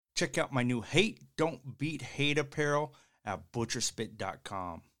Check out my new Hate Don't Beat Hate apparel at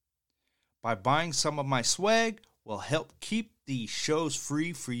butcherspit.com. By buying some of my swag will help keep these shows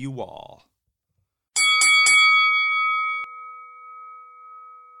free for you all.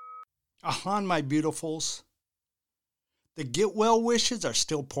 Ahan, my beautifuls. The get well wishes are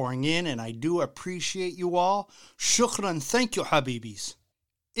still pouring in, and I do appreciate you all. Shukran, thank you, Habibis.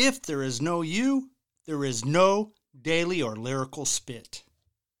 If there is no you, there is no daily or lyrical spit.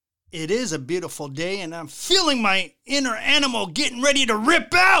 It is a beautiful day, and I'm feeling my inner animal getting ready to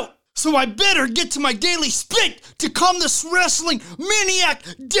rip out. So I better get to my daily spit to calm this wrestling maniac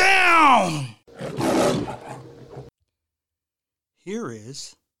down. Here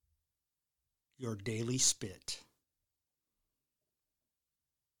is your daily spit.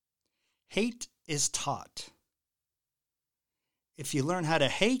 Hate is taught. If you learn how to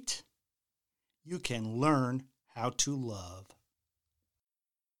hate, you can learn how to love.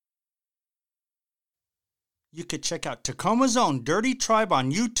 You could check out Tacoma's own Dirty Tribe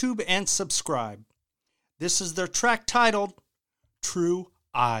on YouTube and subscribe. This is their track titled True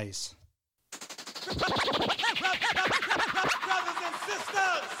Eyes.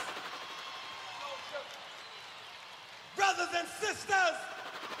 Brothers and sisters,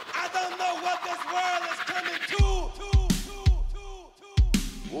 I don't know what this world is coming to.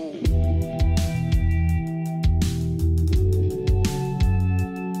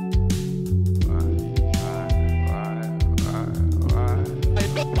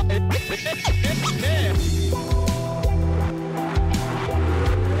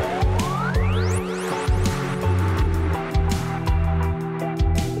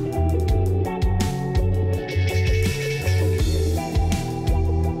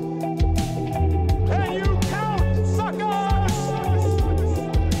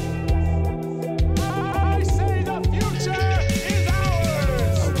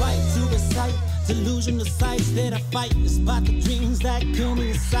 The sights that I fight is about the dreams that kill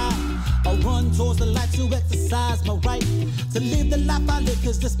me inside. I run towards the light to exercise my right to live the life I live,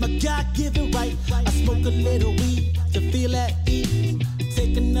 cause that's my God-given right. I smoke a little weed to feel at ease,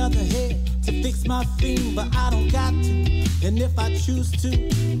 take another hit to fix my theme, but I don't got to. And if I choose to,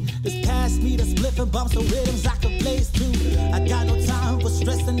 just pass me the spliff and bumps the rhythms I can blaze to. I got no time for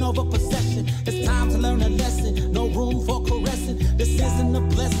stressing over possession. It's time to learn a lesson, no room for caressing. This isn't a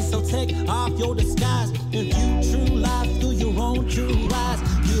blessing, so take off your disguise and view true life through your own true eyes.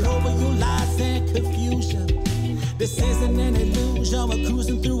 Get over your lies and confusion. This isn't an illusion, we're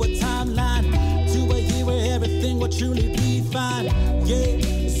cruising through a timeline to a year where everything will truly be fine.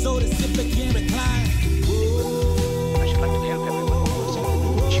 Yeah, so the zipper can recline. I should like to help everyone,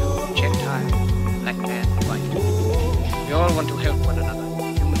 Jew, Gentile, black man, white. We all want to help one another.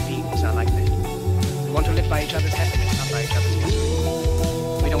 Human beings are like that. We want to live by each other's happiness, not by each other's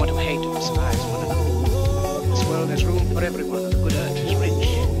misery. We don't want to hate or despise one another. In this world there's room for everyone. The good earth is rich.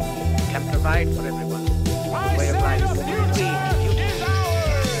 It can provide for everyone. The way of life can be free.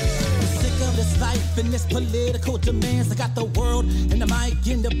 This life and this political demands. I got the world and the mic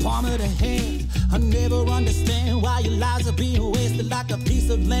in the palm of the hand. I never understand why your lives are being wasted like a piece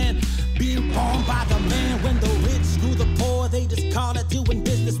of land being owned by the man. When the rich screw the poor, they just call it doing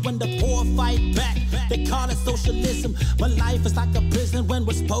business. When the poor fight back, they call it socialism. But life is like a prison when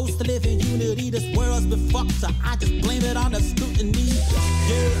we're supposed to live in unity. This world's been fucked, so I just blame it on the scrutiny.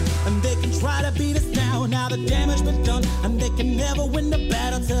 Yeah, and they can try to beat us now the damage been done. And they can never win the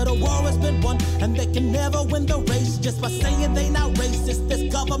battle till the war has been won. And they can never win the race just by saying they not racist.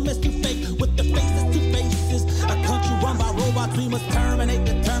 This government's too fake with the faces to faces. A country run by robots, we must terminate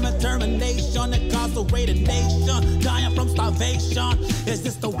the termination. Incarcerated nation, dying from starvation. Is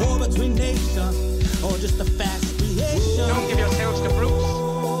this the war between nations or just a fast creation? Don't give yourselves to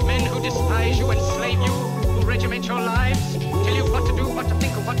brutes, men who despise you, enslave you, who regiment your lives, tell you what to do, what to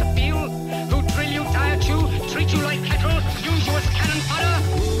think, or what to feel, who drill you, diet you, treat you like cattle, use you as cannon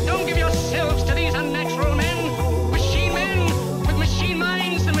fodder. Don't give yourselves to these unnatural men with machine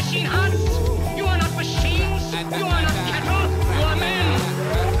minds and machine hearts. You are not machines, you are not cattle, you are men.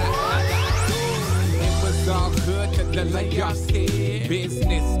 It was all good till the layoffs hit.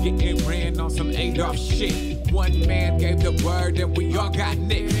 Business getting ran on some Adolf shit. One man gave the word and we all got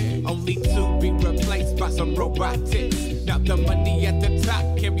nicked. Only to be replaced by some robotics. Now the money at the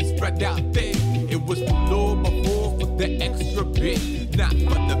top can be spread out thick. It was low before for the extra bit, not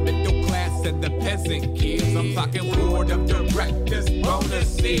for the middle class and the peasant kids. I'm talking board of directors,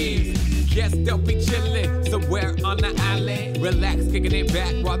 bonuses. Yes, they'll be chillin' somewhere on the island. Relax, kicking it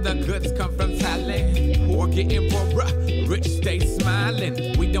back while the goods come from Thailand. Poor getting poorer, rich stay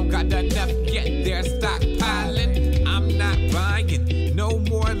smiling. We don't got enough yet, they're stockpiling. I'm not buying no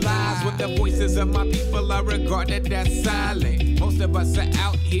more lies. Cause when the voices of my people are regarded as silent, most of us are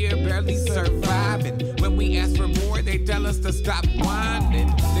out here barely surviving. When we ask for more, they tell us to stop whining.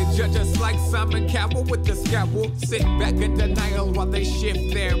 They judge us like Simon Cowell with the scowl. Sit back in denial while they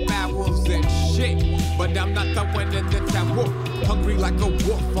shift their bowels and shit. But I'm not throwing in the towel. Hungry like a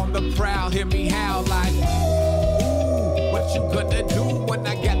wolf on the prowl. Hear me howl like, ooh, what you gonna do when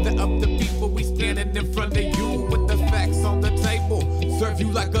I gather up the people? We standing in front of you with the facts on the table. Serve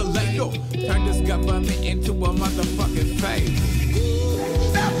you like a ladle. Turn this government into a motherfucking fable.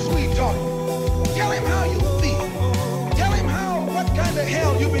 Stop sweet talking. Tell him how you feel. Tell him what kind of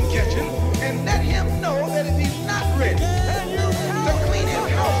hell you've been catching, and let him know that if he's not ready to clean his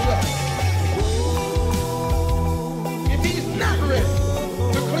house up, if he's not ready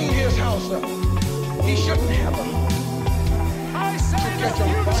to clean his house up, he shouldn't have a to catch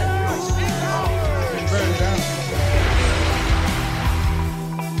on fire and burn down.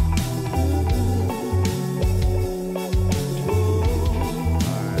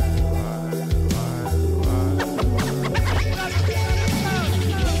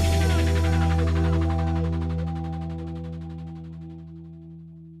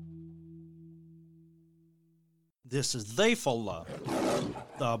 This is Theyfullah,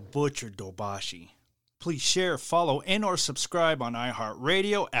 the Butcher Dobashi. Please share, follow, and or subscribe on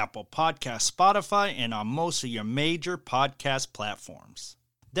iHeartRadio, Apple Podcasts, Spotify, and on most of your major podcast platforms.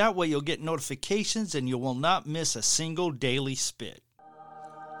 That way you'll get notifications and you will not miss a single daily spit.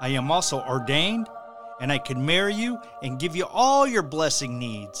 I am also ordained, and I can marry you and give you all your blessing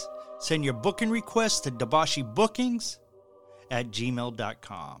needs. Send your booking requests to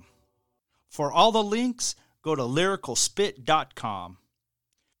debashibookings@gmail.com. For all the links, go to lyricalspit.com.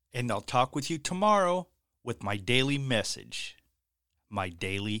 And I'll talk with you tomorrow with my daily message, my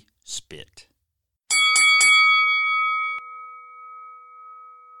daily spit.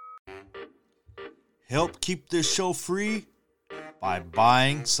 Help keep this show free by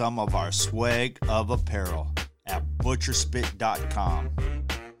buying some of our swag of apparel at butcherspit.com.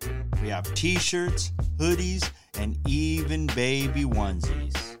 We have t-shirts, hoodies, and even baby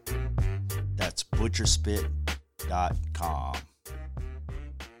onesies. That's butcherspit.com.